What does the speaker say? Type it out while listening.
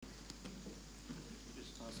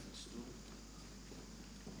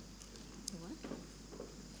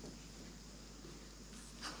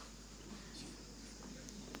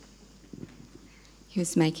He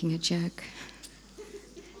was making a joke.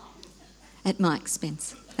 At my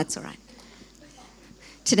expense. That's all right.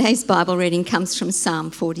 Today's Bible reading comes from Psalm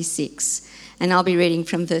 46, and I'll be reading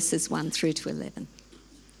from verses 1 through to 11.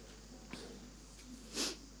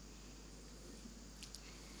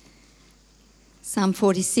 Psalm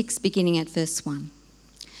 46, beginning at verse 1.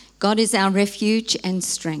 God is our refuge and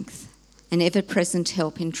strength, an ever-present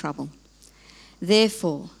help in trouble.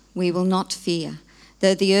 Therefore, we will not fear,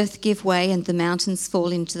 though the earth give way and the mountains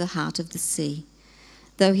fall into the heart of the sea,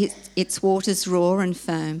 though its waters roar and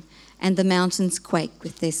foam, and the mountains quake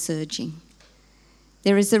with their surging.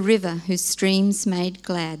 There is a river whose streams made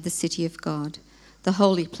glad the city of God, the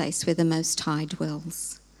holy place where the Most High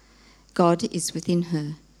dwells. God is within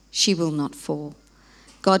her, she will not fall.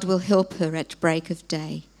 God will help her at break of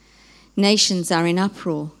day. Nations are in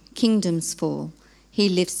uproar, kingdoms fall. He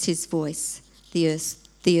lifts his voice, the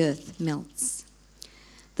earth melts.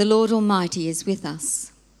 The Lord Almighty is with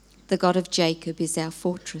us. The God of Jacob is our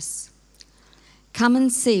fortress. Come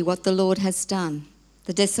and see what the Lord has done,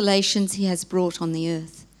 the desolations he has brought on the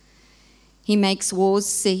earth. He makes wars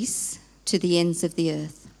cease to the ends of the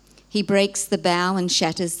earth. He breaks the bow and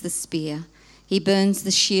shatters the spear. He burns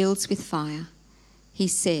the shields with fire. He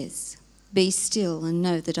says, "Be still and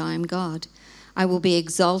know that I am God. I will be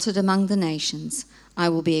exalted among the nations. I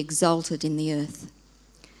will be exalted in the earth."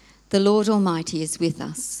 The Lord Almighty is with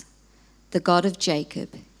us. The God of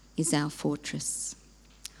Jacob is our fortress.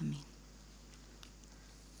 Amen.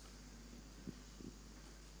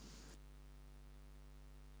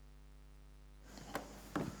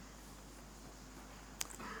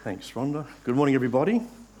 Thanks, Rhonda. Good morning, everybody,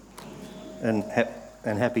 and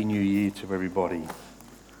Happy New Year to everybody.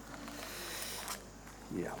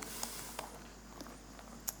 Yeah.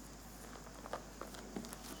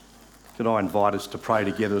 Could I invite us to pray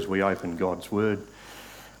together as we open God's Word?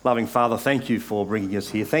 Loving Father, thank you for bringing us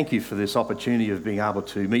here. Thank you for this opportunity of being able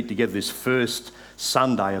to meet together this first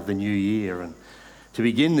Sunday of the new year and to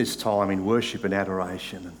begin this time in worship and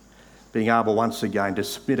adoration and being able once again to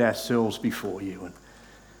submit ourselves before you and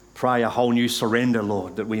pray a whole new surrender,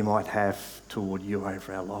 Lord, that we might have toward you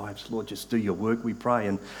over our lives. Lord, just do your work, we pray,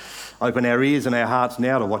 and open our ears and our hearts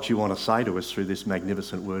now to what you want to say to us through this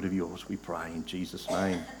magnificent word of yours, we pray in Jesus'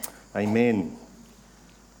 name. Amen.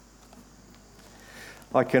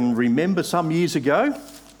 I can remember some years ago,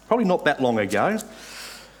 probably not that long ago,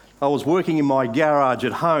 I was working in my garage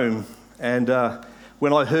at home, and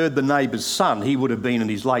when I heard the neighbour's son, he would have been in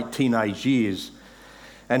his late teenage years,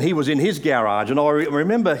 and he was in his garage, and I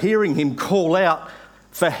remember hearing him call out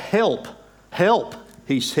for help,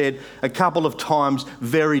 he said, a couple of times,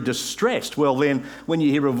 very distressed. Well then, when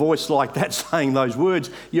you hear a voice like that saying those words,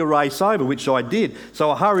 you race over, which I did.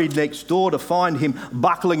 So I hurried next door to find him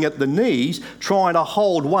buckling at the knees, trying to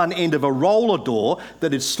hold one end of a roller door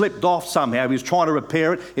that had slipped off somehow. He was trying to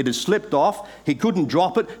repair it, it had slipped off, he couldn't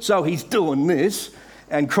drop it, so he's doing this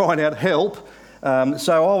and crying out, help.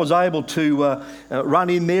 So I was able to run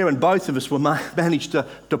in there, and both of us managed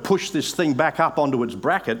to push this thing back up onto its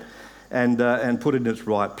bracket and put it in its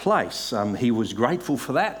right place. He was grateful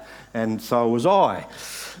for that, and so was I.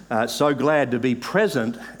 So glad to be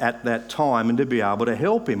present at that time and to be able to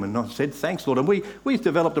help him. And I said, thanks, Lord. And we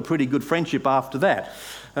developed a pretty good friendship after that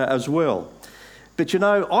as well. But you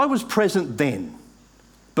know, I was present then,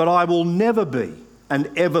 but I will never be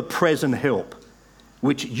an ever-present help,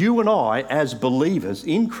 which you and I, as believers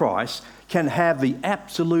in Christ, can have the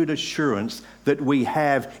absolute assurance that we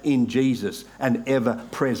have in Jesus, an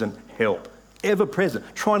ever-present help.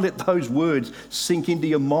 Ever-present. Try and let those words sink into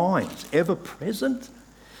your minds. Ever-present.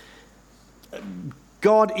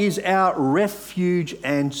 God is our refuge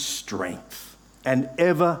and strength, an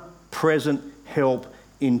ever-present help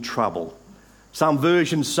in trouble. Some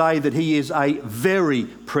versions say that he is a very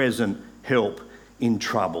present help in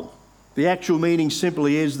trouble. The actual meaning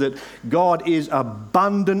simply is that God is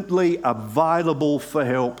abundantly available for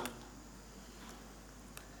help.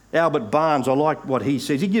 Albert Barnes, I like what he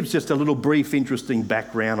says. He gives just a little brief, interesting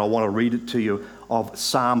background. I want to read it to you of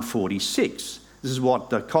Psalm 46. This is what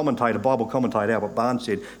the Bible commentator Albert Barnes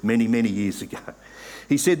said many, many years ago.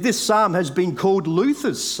 He said, this psalm has been called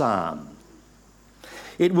Luther's psalm.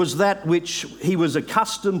 It was that which he was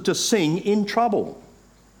accustomed to sing in trouble.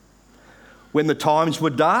 When the times were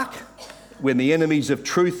dark, when the enemies of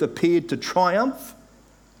truth appeared to triumph,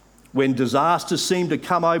 when disaster seemed to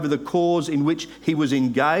come over the cause in which he was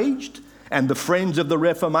engaged, and the friends of the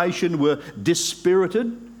Reformation were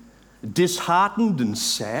dispirited, disheartened and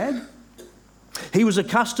sad, he was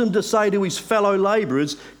accustomed to say to his fellow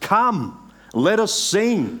labourers, come, let us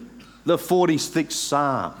sing the 46th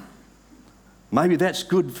Psalm. Maybe that's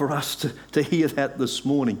good for us to hear that this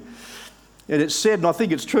morning. And it's said, and I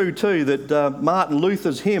think it's true too, that Martin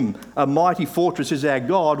Luther's hymn, "A Mighty Fortress is Our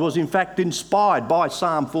God," was in fact inspired by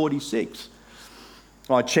Psalm 46.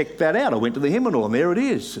 I checked that out. I went to the hymnal and there it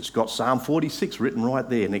is. It's got Psalm 46 written right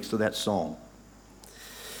there next to that song.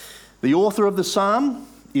 The author of the psalm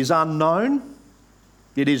is unknown.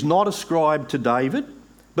 It is not ascribed to David,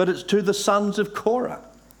 but it's to the sons of Korah,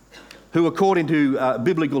 who, according to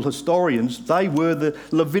biblical historians, they were the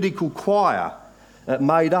Levitical choir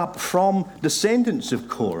made up from descendants of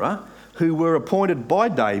Korah who were appointed by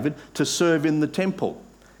David to serve in the temple.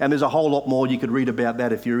 And there's a whole lot more you could read about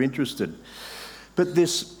that if you're interested. But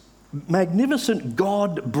this magnificent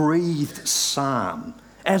God-breathed psalm,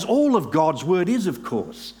 as all of God's word is, of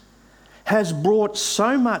course, has brought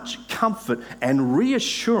so much comfort and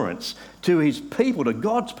reassurance to his people, to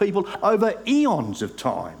God's people, over eons of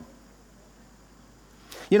time.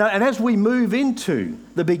 You know, and as we move into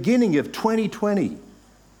the beginning of 2020,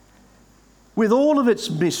 with all of its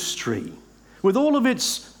mystery, with all of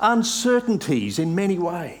its uncertainties in many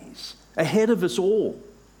ways ahead of us all,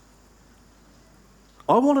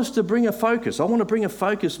 I want us to bring a focus. I want to bring a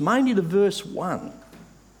focus mainly to verse 1.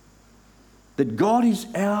 That God is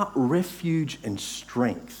our refuge and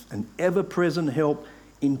strength, an ever-present help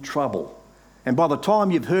in trouble. And by the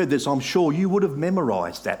time you've heard this, I'm sure you would have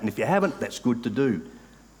memorised that. And if you haven't, that's good to do.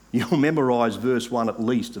 You'll memorise verse 1 at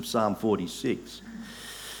least of Psalm 46.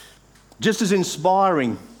 Just as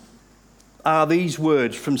inspiring are these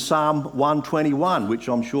words from Psalm 121, which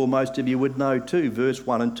I'm sure most of you would know too, verse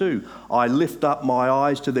 1 and 2. I lift up my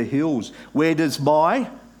eyes to the hills. Where does my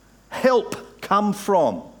help come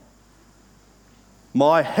from?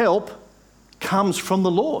 My help comes from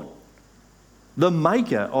the Lord, the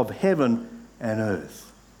maker of heaven and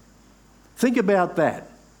earth. Think about that.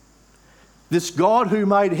 This God who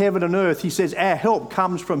made heaven and earth, he says our help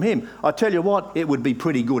comes from him. I tell you what, it would be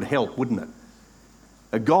pretty good help, wouldn't it?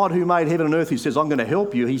 A God who made heaven and earth, he says, I'm going to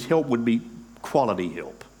help you. His help would be quality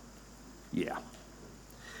help. Yeah.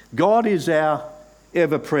 God is our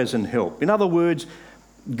ever-present help. In other words,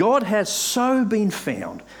 God has so been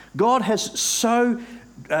found. God has so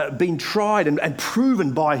been tried and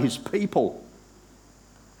proven by his people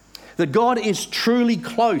that God is truly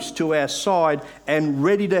close to our side and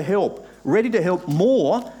ready to help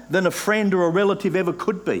more than a friend or a relative ever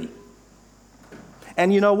could be.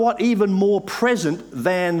 And you know what? Even more present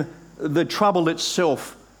than the trouble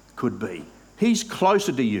itself could be. He's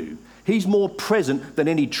closer to you. He's more present than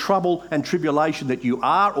any trouble and tribulation that you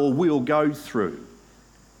are or will go through.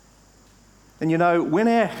 And you know, when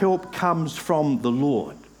our help comes from the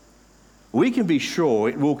Lord, we can be sure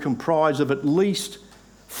it will comprise of at least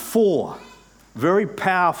 4 very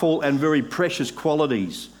powerful and very precious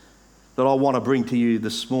qualities that I want to bring to you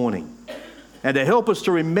this morning. And to help us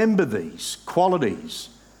to remember these qualities,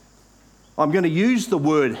 I'm going to use the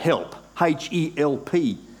word help,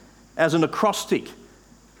 H-E-L-P, as an acrostic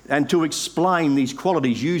and to explain these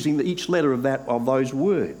qualities using each letter of those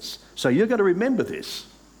words. So you're going to remember this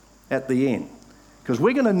at the end, because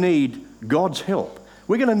we're going to need God's help.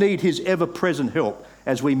 We're going to need his ever-present help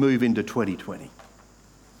as we move into 2020.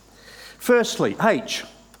 Firstly, H.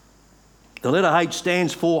 The letter H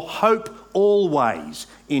stands for hope always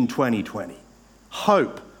in 2020.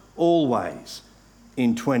 Hope always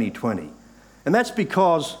in 2020. And that's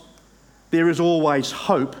because there is always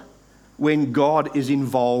hope when God is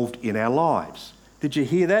involved in our lives. Did you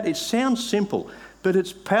hear that? It sounds simple, but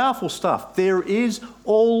it's powerful stuff. There is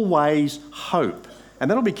always hope. And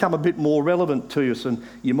that'll become a bit more relevant to us, and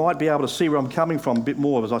you might be able to see where I'm coming from a bit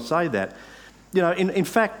more as I say that. You know, in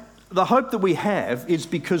fact, the hope that we have is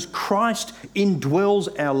because Christ indwells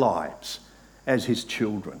our lives as his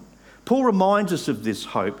children. Paul reminds us of this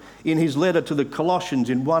hope in his letter to the Colossians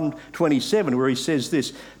in 1:27, where he says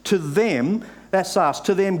this, to them, that's us,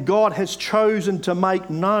 to them God has chosen to make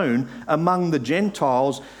known among the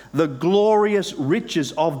Gentiles the glorious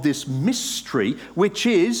riches of this mystery, which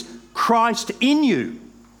is Christ in you,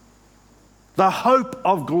 the hope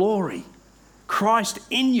of glory. Christ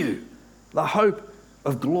in you, the hope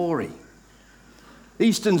of glory.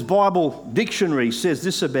 Easton's Bible Dictionary says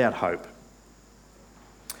this about hope.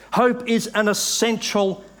 Hope is an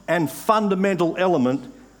essential and fundamental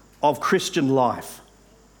element of Christian life.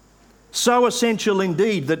 So essential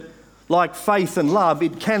indeed that, like faith and love,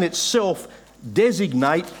 it can itself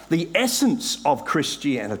designate the essence of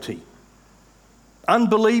Christianity.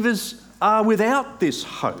 Unbelievers are without this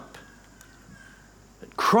hope.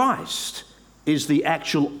 Christ is the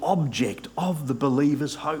actual object of the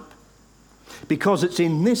believer's hope, because it's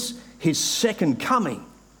in this, his second coming,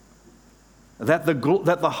 that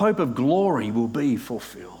the hope of glory will be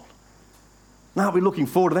fulfilled. Now, we're looking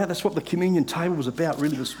forward to that. That's what the communion table was about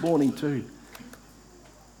really this morning too.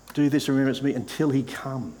 Do this in remembrance of me until he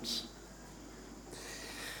comes.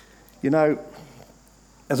 You know,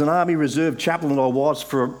 as an Army Reserve chaplain I was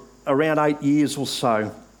for around 8 years or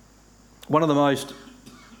so, one of the most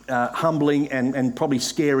humbling and probably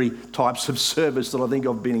scary types of service that I think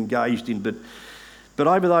I've been engaged in. But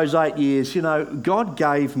over those 8 years, you know, God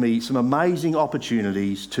gave me some amazing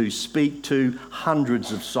opportunities to speak to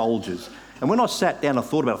hundreds of soldiers. And when I sat down and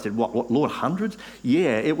thought about it, I said, what, Lord, hundreds?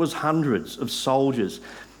 Yeah, it was hundreds of soldiers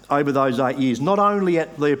over those 8 years, not only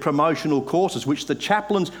at their promotional courses, which the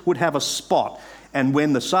chaplains would have a spot. And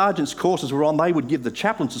when the sergeants' courses were on, they would give the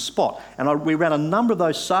chaplains a spot. And we ran a number of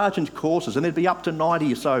those sergeant courses, and there'd be up to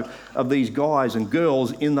 90 or so of these guys and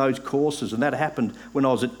girls in those courses. And that happened when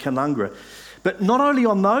I was at Canungra. But not only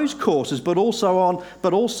on those courses, but also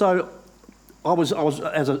I was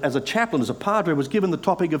as a chaplain, as a padre, was given the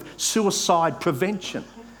topic of suicide prevention.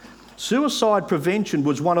 Suicide prevention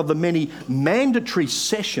was one of the many mandatory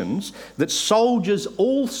sessions that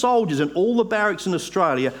all soldiers in all the barracks in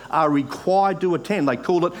Australia are required to attend. They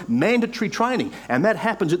call it mandatory training, and that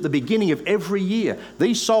happens at the beginning of every year.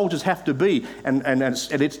 These soldiers have to be, and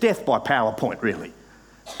it's death by PowerPoint, really.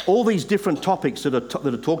 All these different topics that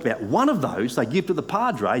are talked about. One of those they give to the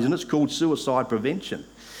padres, and it's called suicide prevention.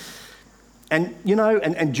 And, you know,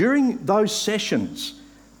 and during those sessions,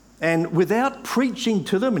 and without preaching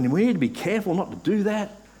to them, and we need to be careful not to do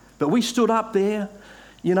that, but we stood up there,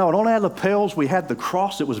 you know, and on our lapels we had the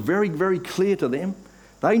cross. It was very, very clear to them.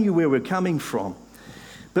 They knew where we were coming from.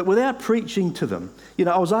 But without preaching to them, you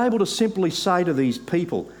know, I was able to simply say to these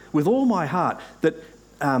people with all my heart that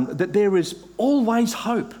there is always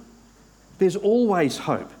hope. There's always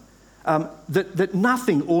hope. That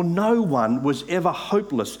nothing or no one was ever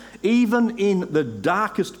hopeless, even in the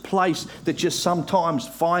darkest place that you sometimes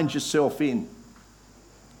find yourself in.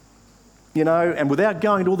 You know, and without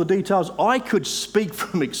going into all the details, I could speak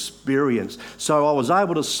from experience. So I was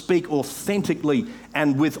able to speak authentically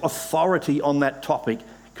and with authority on that topic,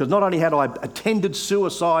 because not only had I attended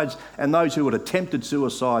suicides and those who had attempted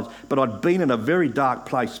suicides, but I'd been in a very dark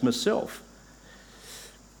place myself.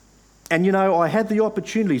 And, you know, I had the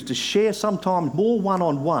opportunities to share sometimes more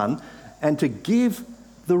one-on-one and to give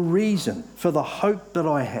the reason for the hope that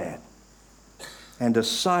I had and to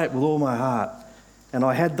say it with all my heart. And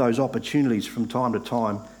I had those opportunities from time to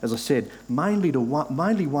time, as I said, mainly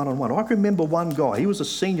one-on-one. I can remember one guy, he was a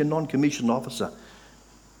senior non-commissioned officer.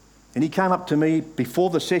 And he came up to me before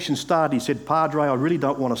the session started. He said, "Padre, I really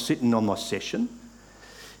don't want to sit in on my session."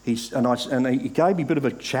 He gave me a bit of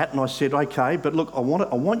a chat, and I said, "Okay, but look, I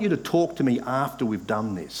want you to talk to me after we've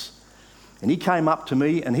done this." And he came up to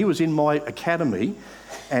me, and he was in my academy,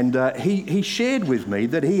 and he shared with me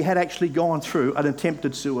that he had actually gone through an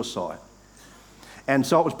attempted suicide. And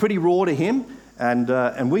so it was pretty raw to him,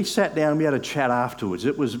 and we sat down and we had a chat afterwards.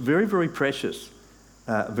 It was very, very precious,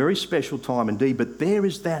 a very special time indeed. But there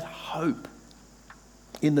is that hope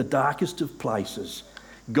in the darkest of places.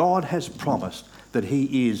 God has promised that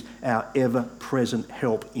he is our ever-present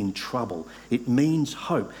help in trouble. It means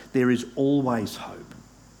hope. There is always hope.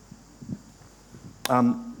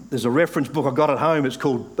 There's a reference book I got at home. It's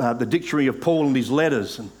called The Dictionary of Paul and His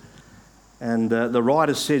Letters. And the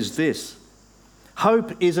writer says this: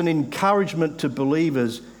 hope is an encouragement to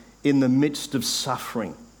believers in the midst of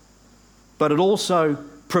suffering, but it also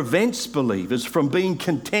prevents believers from being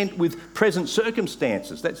content with present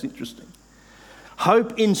circumstances. That's interesting.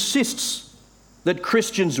 Hope insists that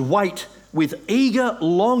Christians wait with eager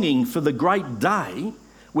longing for the great day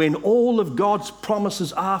when all of God's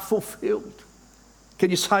promises are fulfilled. Can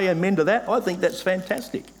you say amen to that? I think that's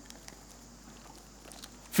fantastic.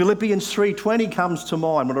 Philippians 3:20 comes to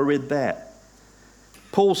mind when I read that.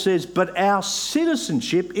 Paul says, "But our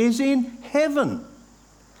citizenship is in heaven,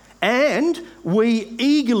 and we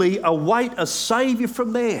eagerly await a Saviour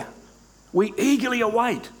from there." We eagerly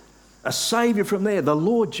await a Saviour from there, the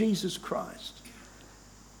Lord Jesus Christ.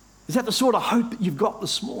 Is that the sort of hope that you've got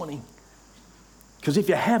this morning? Because if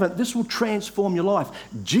you haven't, this will transform your life.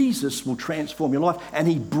 Jesus will transform your life, and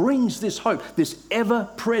he brings this hope, this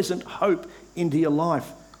ever-present hope into your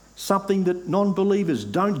life, something that non-believers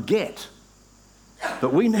don't get,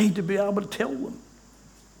 but we need to be able to tell them.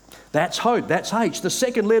 That's hope. That's H. The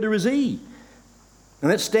second letter is E,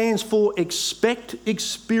 and that stands for expect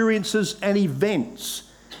experiences and events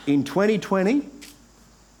in 2020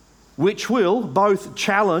 which will both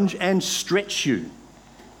challenge and stretch you.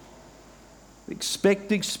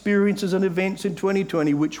 Expect experiences and events in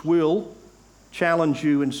 2020 which will challenge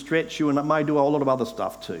you and stretch you, and it may do a whole lot of other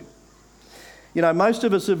stuff too. You know, most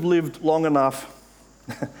of us have lived long enough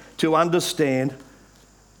to understand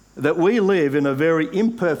that we live in a very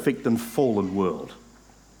imperfect and fallen world.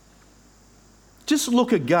 Just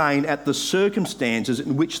look again at the circumstances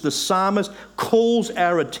in which the psalmist calls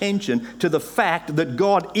our attention to the fact that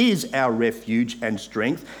God is our refuge and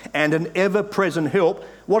strength and an ever-present help.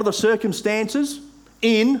 What are the circumstances?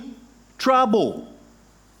 In trouble.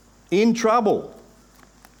 In trouble.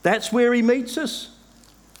 That's where he meets us.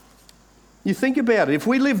 You think about it. If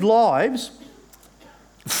we lived lives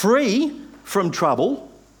free from trouble,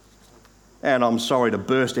 and I'm sorry to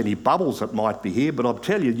burst any bubbles that might be here, but I'll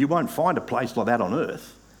tell you, you won't find a place like that on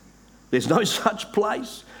earth. There's no such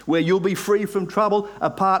place where you'll be free from trouble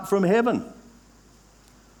apart from heaven.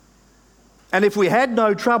 And if we had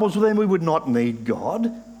no troubles, then we would not need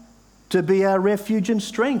God to be our refuge and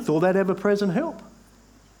strength or that ever-present help.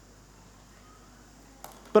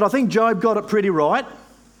 But I think Job got it pretty right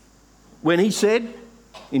when he said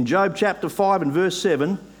in Job chapter 5 and verse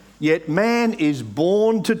 7, "Yet man is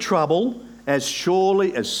born to trouble as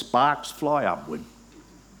surely as sparks fly upward."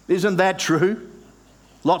 Isn't that true?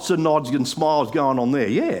 Lots of nods and smiles going on there.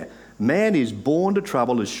 Yeah, man is born to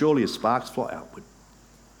trouble as surely as sparks fly upward.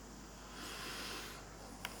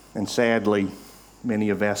 And sadly, many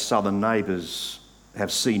of our southern neighbours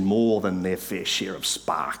have seen more than their fair share of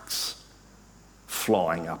sparks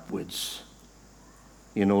flying upwards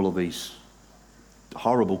in all of these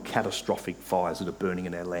horrible, catastrophic fires that are burning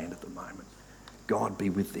in our land at the moment. God be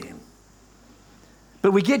with them.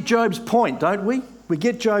 But we get Job's point, don't we? We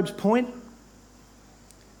get Job's point.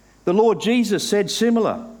 The Lord Jesus said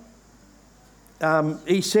similar.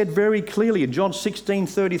 He said very clearly in John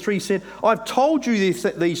 16:33, he said, "I've told you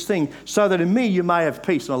these things so that in me you may have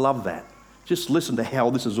peace." And I love that. Just listen to how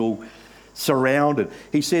this is all surrounded.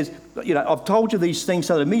 He says, you know, "I've told you these things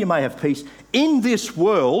so that in me you may have peace. In this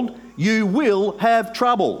world you will have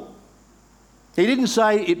trouble." He didn't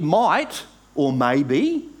say it might or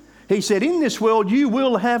maybe. He said, in this world you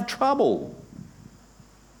will have trouble.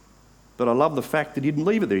 But I love the fact that he didn't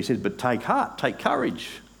leave it there. He said, "But take heart, take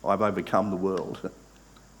courage. I've overcome the world."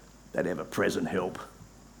 That ever-present help,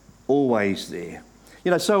 always there.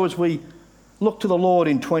 You know, so as we look to the Lord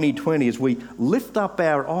in 2020, as we lift up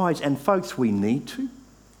our eyes, and folks, we need to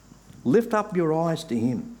lift up your eyes to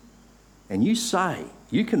him. And you say,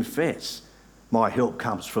 you confess, "My help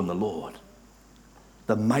comes from the Lord,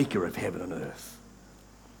 the maker of heaven and earth."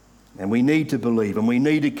 And we need to believe and we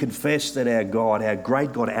need to confess that our God, our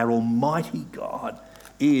great God, our almighty God,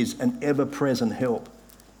 is an ever-present help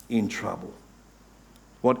in trouble.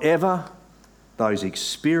 Whatever those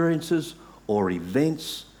experiences or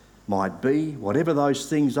events might be, whatever those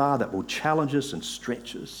things are that will challenge us and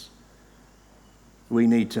stretch us, we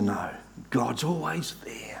need to know God's always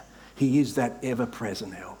there. He is that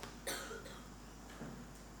ever-present help.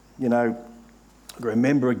 You know, I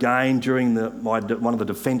remember again during one of the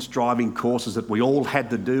defence driving courses that we all had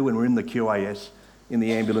to do when we were in the QAS, in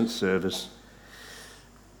the ambulance service.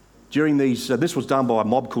 During these, this was done by a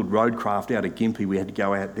mob called Roadcraft out of Gympie. We had to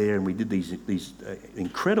go out there and we did these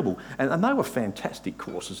incredible, and they were fantastic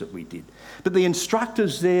courses that we did. But the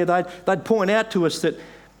instructors there, they'd point out to us that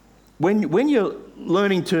when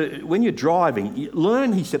you're driving,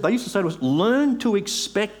 he said, they used to say to us, learn to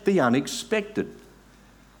expect the unexpected.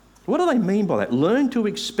 What do they mean by that? Learn to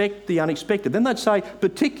expect the unexpected. Then they'd say,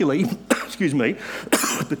 particularly,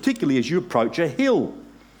 particularly as you approach a hill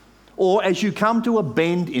or as you come to a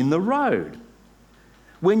bend in the road.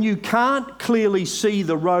 When you can't clearly see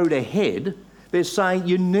the road ahead, they're saying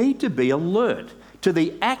you need to be alert to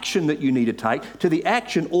the action that you need to take, to the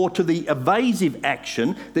action or to the evasive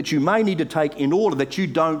action that you may need to take in order that you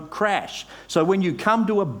don't crash. So when you come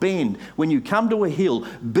to a bend, when you come to a hill,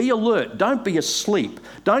 be alert. Don't be asleep.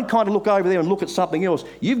 Don't kind of look over there and look at something else.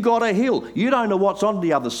 You've got a hill. You don't know what's on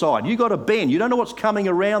the other side. You've got a bend. You don't know what's coming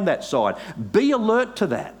around that side. Be alert to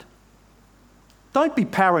that. Don't be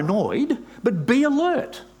paranoid, but be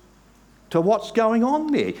alert to what's going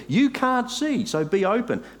on there. You can't see, so be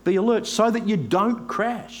open, be alert, so that you don't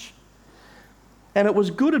crash. And it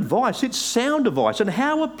was good advice. It's sound advice. And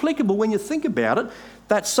how applicable, when you think about it,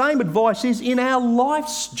 that same advice is in our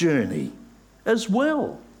life's journey as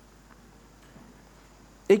well.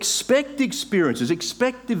 Expect experiences,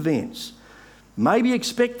 expect events. Maybe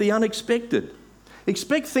expect the unexpected.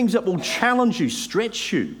 Expect things that will challenge you,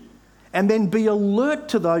 stretch you, and then be alert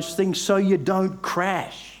to those things so you don't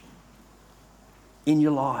crash in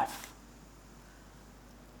your life.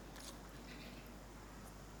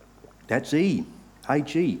 That's E,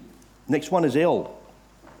 H-E. Next one is L.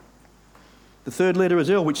 The third letter is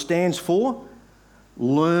L, which stands for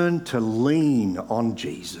learn to lean on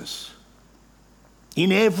Jesus.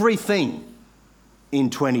 in everything in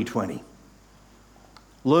 2020.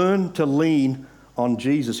 Learn to lean on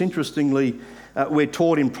Jesus. Interestingly, we're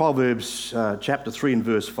taught in Proverbs chapter 3 and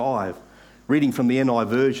verse 5, reading from the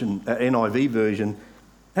NIV version,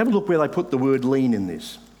 have a look where they put the word lean in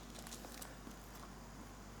this.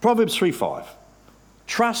 Proverbs 3:5.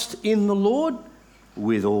 Trust in the Lord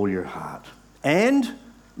with all your heart and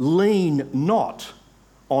lean not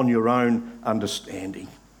on your own understanding.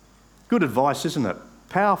 Good advice, isn't it?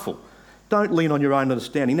 Powerful. Don't lean on your own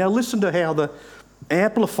understanding. Now listen to how the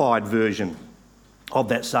Amplified version of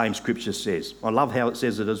that same scripture says. I love how it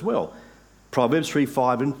says it as well. Proverbs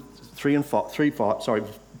 3:5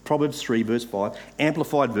 Proverbs 3 verse 5,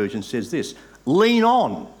 Amplified version says this: lean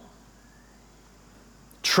on,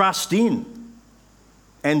 trust in,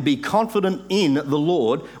 and be confident in the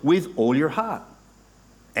Lord with all your heart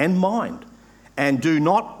and mind, and do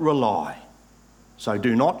not rely. So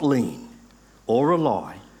do not lean or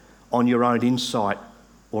rely on your own insight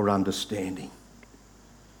or understanding.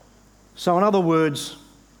 So in other words,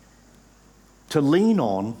 to lean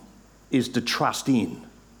on is to trust in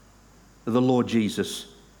the Lord Jesus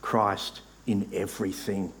Christ in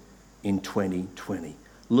everything in 2020.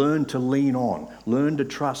 Learn to lean on, learn to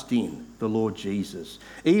trust in the Lord Jesus,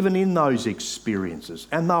 even in those experiences,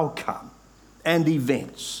 and they'll come, and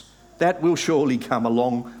events that will surely come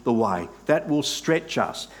along the way, that will stretch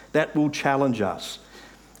us, that will challenge us,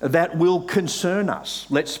 that will concern us,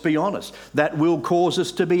 let's be honest, that will cause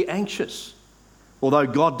us to be anxious. Although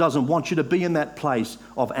God doesn't want you to be in that place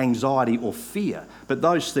of anxiety or fear, but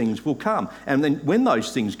those things will come. And then when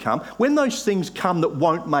those things come that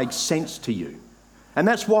won't make sense to you, and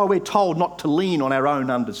that's why we're told not to lean on our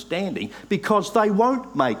own understanding, because they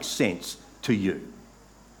won't make sense to you.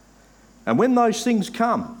 And when those things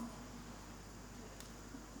come,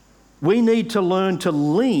 we need to learn to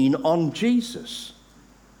lean on Jesus,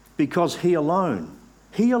 because He alone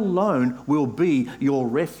will be your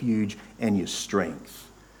refuge and your strength.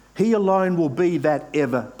 He alone will be that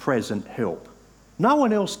ever-present help. No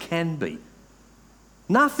one else can be.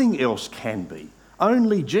 Nothing else can be.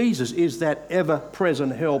 Only Jesus is that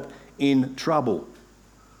ever-present help in trouble.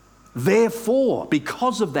 Therefore,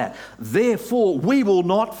 because of that, we will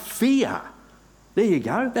not fear. There you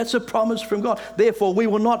go. That's a promise from God. Therefore, we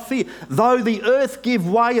will not fear. Though the earth give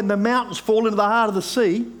way and the mountains fall into the heart of the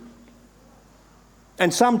sea.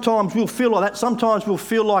 And sometimes we'll feel like that. Sometimes we'll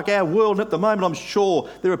feel like our world, at the moment I'm sure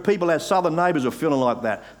there are people, our southern neighbours, are feeling like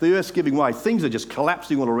that. The earth's giving way. Things are just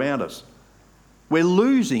collapsing all around us. We're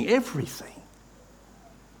losing everything.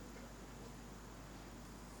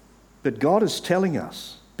 But God is telling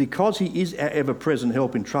us, because He is our ever-present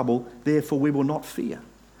help in trouble, therefore we will not fear.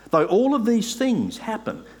 Though all of these things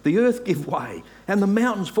happen, the earth give way and the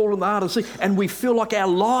mountains fall in the heart of the sea, and we feel like our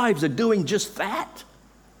lives are doing just that.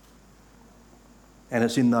 And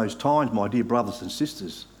it's in those times, my dear brothers and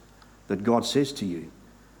sisters, that God says to you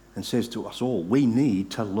and says to us all, we need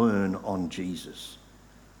to learn on Jesus.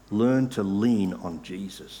 Learn to lean on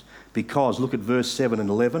Jesus. Because, look at verse 7 and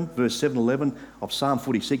 11. Verse 7 and 11 of Psalm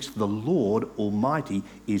 46, the Lord Almighty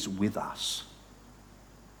is with us.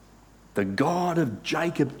 The God of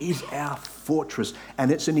Jacob is our fortress,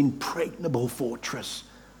 and it's an impregnable fortress.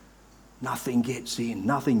 Nothing gets in,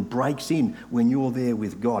 nothing breaks in when you're there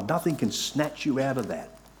with God. Nothing can snatch you out of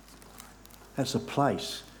that. That's a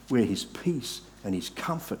place where His peace and His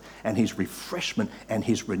comfort and His refreshment and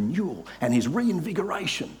His renewal and His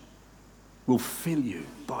reinvigoration will fill you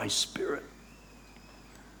by His Spirit.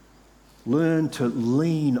 Learn to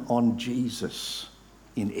lean on Jesus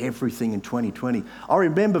in everything in 2020. I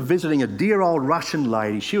remember visiting a dear old Russian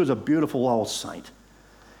lady. She was a beautiful old saint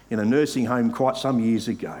in a nursing home quite some years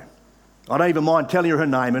ago. I don't even mind telling you her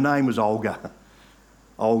name. Her name was Olga.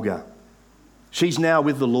 Olga. She's now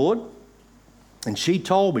with the Lord. And she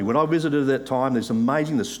told me, when I visited at that time, there's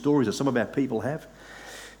amazing the stories that some of our people have.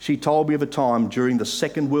 She told me of a time during the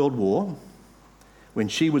Second World War when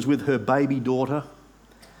she was with her baby daughter,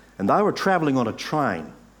 and they were travelling on a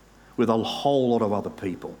train with a whole lot of other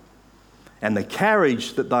people. And the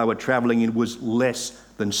carriage that they were travelling in was less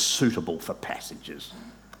than suitable for passengers.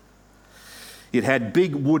 It had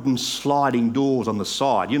big wooden sliding doors on the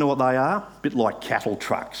side. You know what they are? A bit like cattle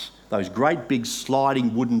trucks. Those great big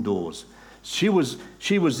sliding wooden doors. She was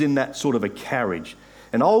in that sort of a carriage.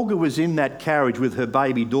 And Olga was in that carriage with her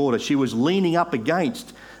baby daughter. She was leaning up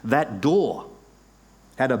against that door,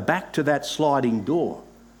 had her back to that sliding door.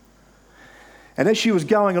 And as she was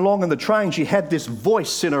going along in the train, she had this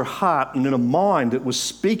voice in her heart and in her mind that was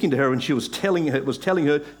speaking to her, and it was telling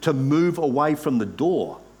her to move away from the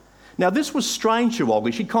door. Now, this was strange to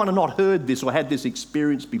Olga. She'd kind of not heard this or had this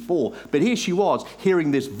experience before. But here she was,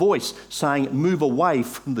 hearing this voice saying, move away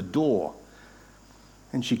from the door.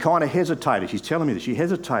 And she kind of hesitated. She's telling me that she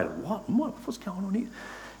hesitated. What's going on here?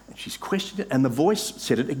 And she's questioned it. And the voice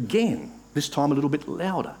said it again, this time a little bit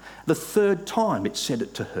louder. The third time it said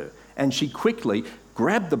it to her. And she quickly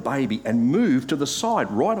grabbed the baby and moved to the side,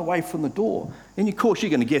 right away from the door. And of course, you're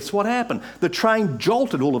going to guess what happened. The train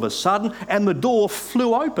jolted all of a sudden and the door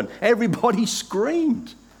flew open. Everybody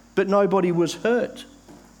screamed, but nobody was hurt.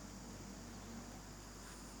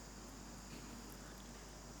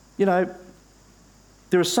 You know,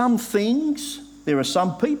 there are some things, there are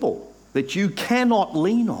some people that you cannot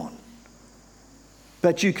lean on,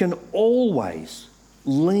 but you can always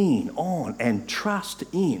lean on and trust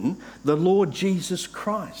in the Lord Jesus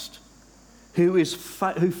Christ, who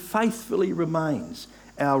faithfully remains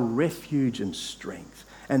our refuge and strength,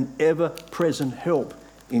 an ever-present help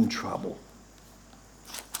in trouble.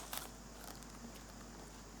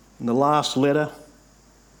 And the last letter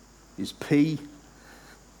is P,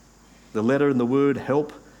 the letter in the word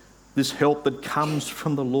help. This help that comes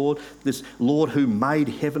from the Lord, this Lord who made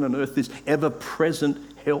heaven and earth, this ever-present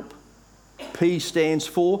help. P stands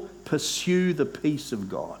for pursue the peace of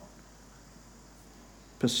God.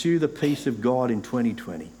 Pursue the peace of God in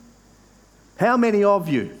 2020. How many of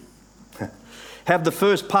you have the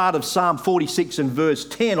first part of Psalm 46 and verse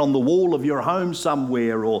 10 on the wall of your home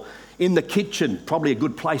somewhere, or in the kitchen? Probably a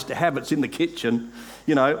good place to have it's in the kitchen,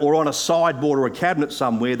 you know, or on a sideboard or a cabinet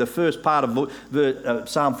somewhere. The first part of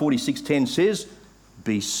Psalm 46:10 says,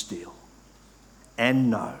 "Be still and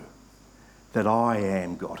know that I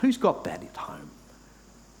am God." Who's got that at home?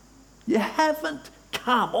 You haven't?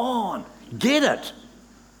 Come on, get it.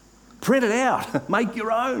 Print it out, make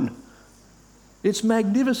your own. It's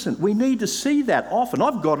magnificent. We need to see that often.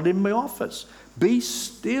 I've got it in my office. Be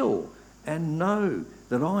still and know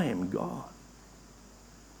that I am God.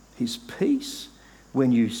 His peace,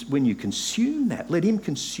 when you consume that, let him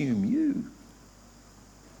consume you.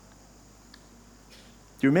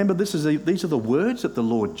 Do you remember these are the words that the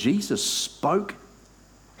Lord Jesus spoke?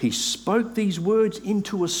 He spoke these words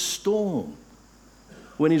into a storm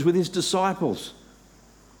when he was with his disciples.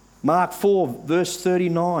 Mark 4, verse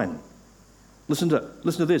 39. Listen to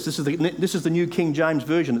this. This is the New King James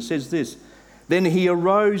Version. It says this. Then he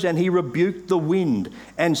arose and he rebuked the wind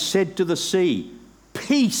and said to the sea,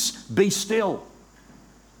 "Peace, be still."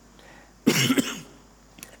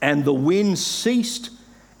 And the wind ceased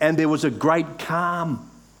and there was a great calm.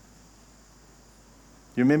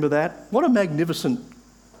 You remember that? What a magnificent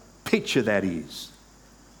picture that is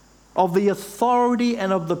of the authority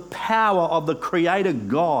and of the power of the Creator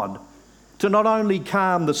God to not only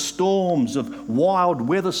calm the storms of wild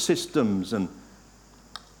weather systems and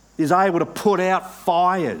is able to put out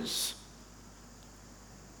fires,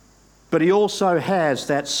 but he also has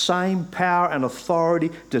that same power and authority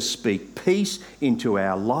to speak peace into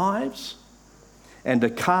our lives and to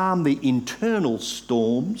calm the internal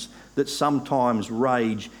storms that sometimes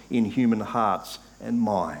rage in human hearts and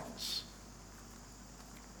minds.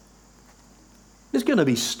 There's going to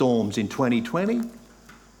be storms in 2020.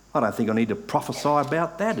 I don't think I need to prophesy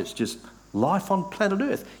about that. It's just life on planet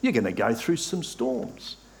Earth. You're going to go through some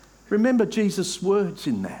storms. Remember Jesus' words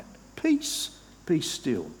in that. Peace, be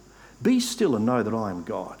still. Be still and know that I am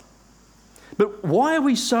God. But why are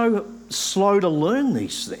we so slow to learn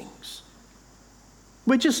these things?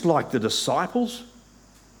 We're just like the disciples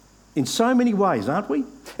in so many ways, aren't we?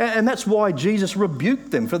 And that's why Jesus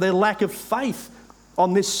rebuked them for their lack of faith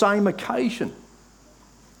on this same occasion.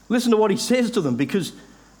 Listen to what he says to them, because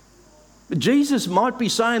Jesus might be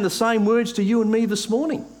saying the same words to you and me this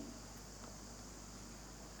morning.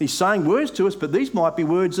 He's saying words to us, but these might be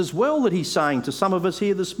words as well that he's saying to some of us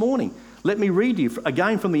here this morning. Let me read you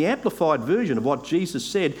again from the Amplified version of what Jesus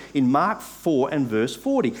said in Mark 4 and verse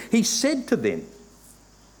 40. He said to them,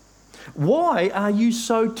 "Why are you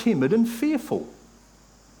so timid and fearful?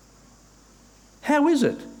 How is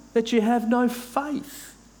it that you have no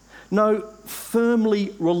faith, no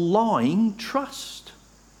firmly relying trust?"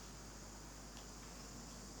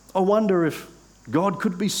 I wonder if God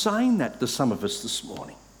could be saying that to some of us this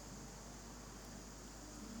morning.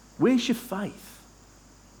 Where's your faith?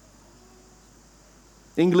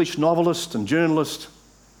 English novelist and journalist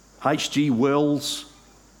H.G. Wells,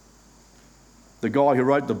 the guy who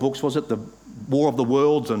wrote the books, was it The War of the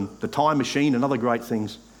Worlds and The Time Machine and other great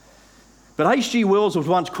things. But H.G. Wells was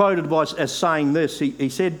once quoted as saying this. He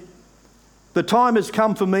said, "The time has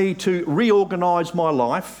come for me to reorganise my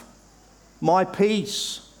life, my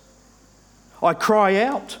peace. I cry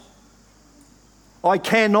out, I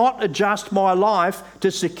cannot adjust my life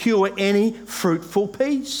to secure any fruitful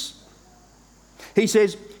peace. He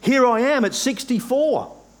says, here I am at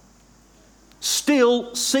 64,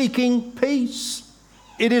 still seeking peace.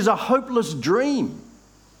 It is a hopeless dream.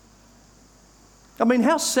 I mean,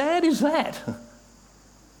 how sad is that?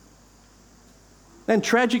 And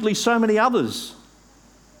tragically, so many others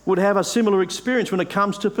would have a similar experience when it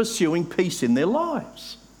comes to pursuing peace in their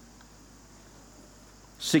lives.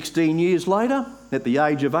 16 years later, at the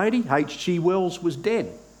age of 80, H.G. Wells was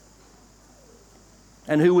dead.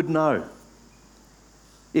 And who would know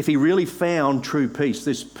if he really found true peace,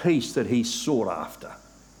 this peace that he sought after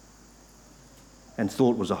and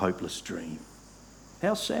thought was a hopeless dream?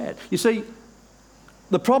 How sad. You see,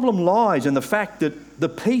 the problem lies in the fact that the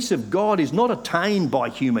peace of God is not attained by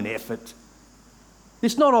human effort.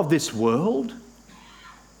 It's not of this world.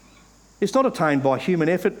 It's not attained by human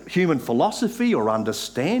effort, human philosophy or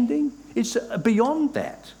understanding. It's beyond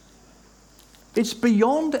that. It's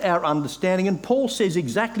beyond our understanding. And Paul says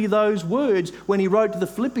exactly those words when he wrote to the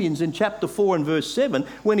Philippians in chapter 4 and verse 7,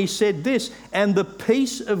 when he said this, and the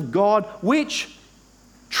peace of God which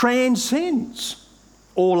transcends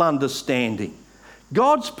all understanding.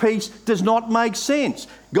 God's peace does not make sense.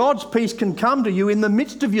 God's peace can come to you in the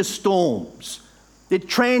midst of your storms. It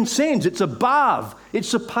transcends, it's above, it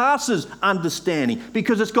surpasses understanding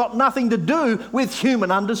because it's got nothing to do with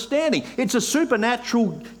human understanding. It's a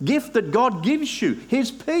supernatural gift that God gives you, His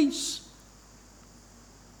peace.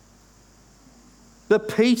 The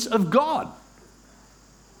peace of God.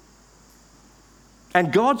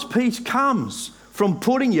 And God's peace comes from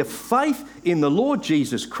putting your faith in the Lord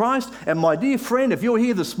Jesus Christ. And my dear friend, if you're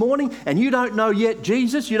here this morning and you don't know yet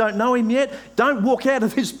Jesus, you don't know Him yet, don't walk out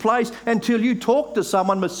of this place until you talk to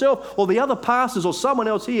someone, myself or the other pastors or someone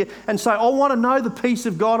else here, and say, I want to know the peace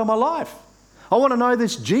of God in my life. I want to know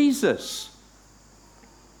this Jesus,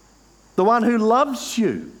 the one who loves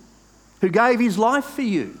you, who gave His life for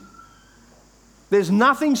you. There's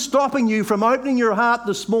nothing stopping you from opening your heart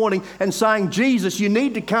this morning and saying, Jesus, you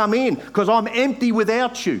need to come in because I'm empty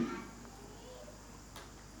without you.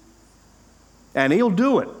 And He'll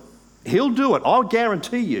do it. He'll do it. I'll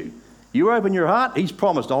guarantee you. You open your heart, He's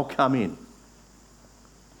promised I'll come in.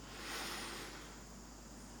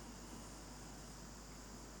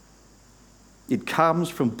 It comes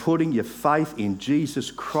from putting your faith in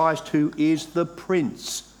Jesus Christ, who is the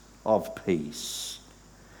Prince of Peace.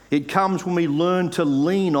 It comes when we learn to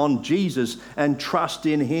lean on Jesus and trust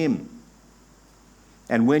in Him.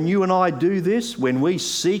 And when you and I do this, when we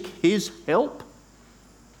seek His help,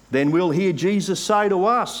 then we'll hear Jesus say to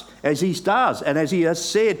us, as He does, and as He has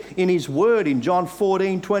said in His word in John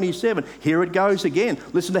 14:27. Here it goes again.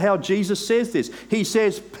 Listen to how Jesus says this. He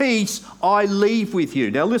says, peace I leave with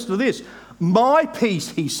you. Now listen to this. My peace,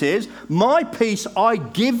 He says, my peace I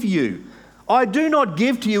give you. I do not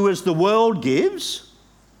give to you as the world gives.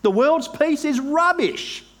 The world's peace is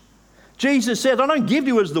rubbish. Jesus says, I don't give to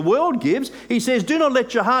you as the world gives. He says, do not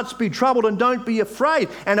let your hearts be troubled and don't be afraid.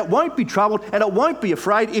 And it won't be troubled and it won't be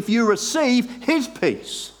afraid if you receive His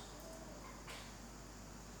peace.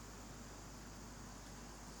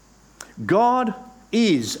 God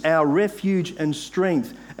is our refuge and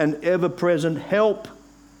strength and ever-present help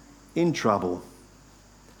in trouble.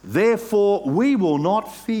 Therefore, we will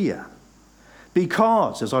not fear.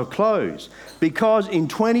 Because, as I close, because in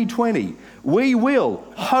 2020, we will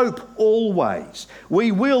hope always.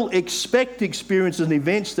 We will expect experiences and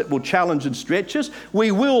events that will challenge and stretch us.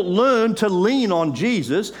 We will learn to lean on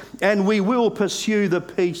Jesus, and we will pursue the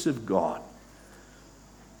peace of God.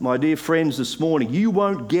 My dear friends, this morning, you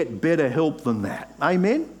won't get better help than that.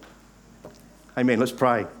 Amen? Amen. Let's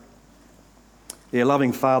pray. Dear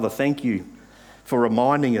loving Father, thank you for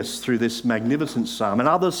reminding us through this magnificent psalm and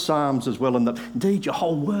other psalms as well. And indeed, your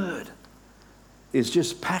whole word is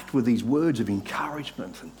just packed with these words of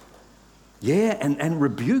encouragement and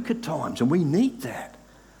rebuke at times. And we need that.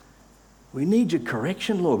 We need your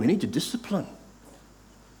correction, Lord. We need your discipline.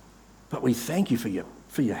 But we thank you for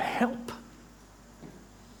your help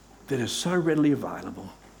that is so readily available.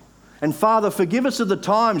 And Father, forgive us of the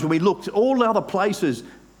times when we looked at all other places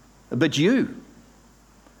but you.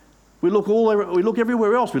 We look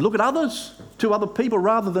everywhere else. We look at others, to other people,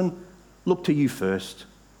 rather than look to you first.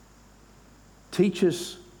 Teach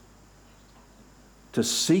us to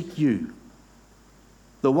seek you,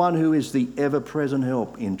 the one who is the ever-present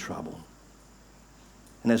help in trouble.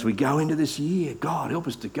 And as we go into this year, God, help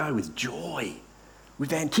us to go with joy,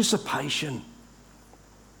 with anticipation,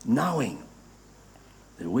 knowing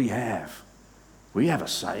that we have a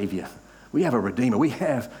Saviour, we have a Redeemer, we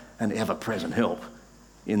have an ever-present help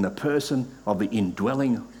in the person of the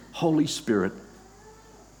indwelling Holy Spirit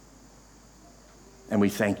And we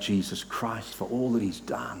thank Jesus Christ for all that he's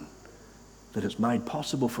done, that it's made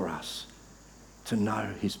possible for us to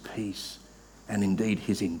know his peace and indeed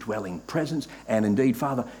his indwelling presence and indeed,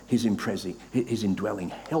 Father, his indwelling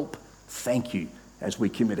help. Thank you as we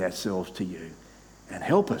commit ourselves to you. And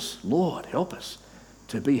help us, Lord, help us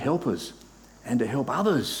to be helpers and to help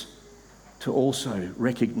others to also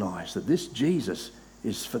recognise that this Jesus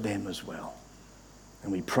is for them as well.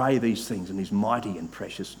 And we pray these things in his mighty and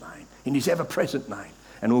precious name, in his ever-present name.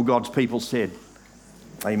 And all God's people said,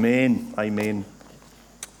 amen, amen.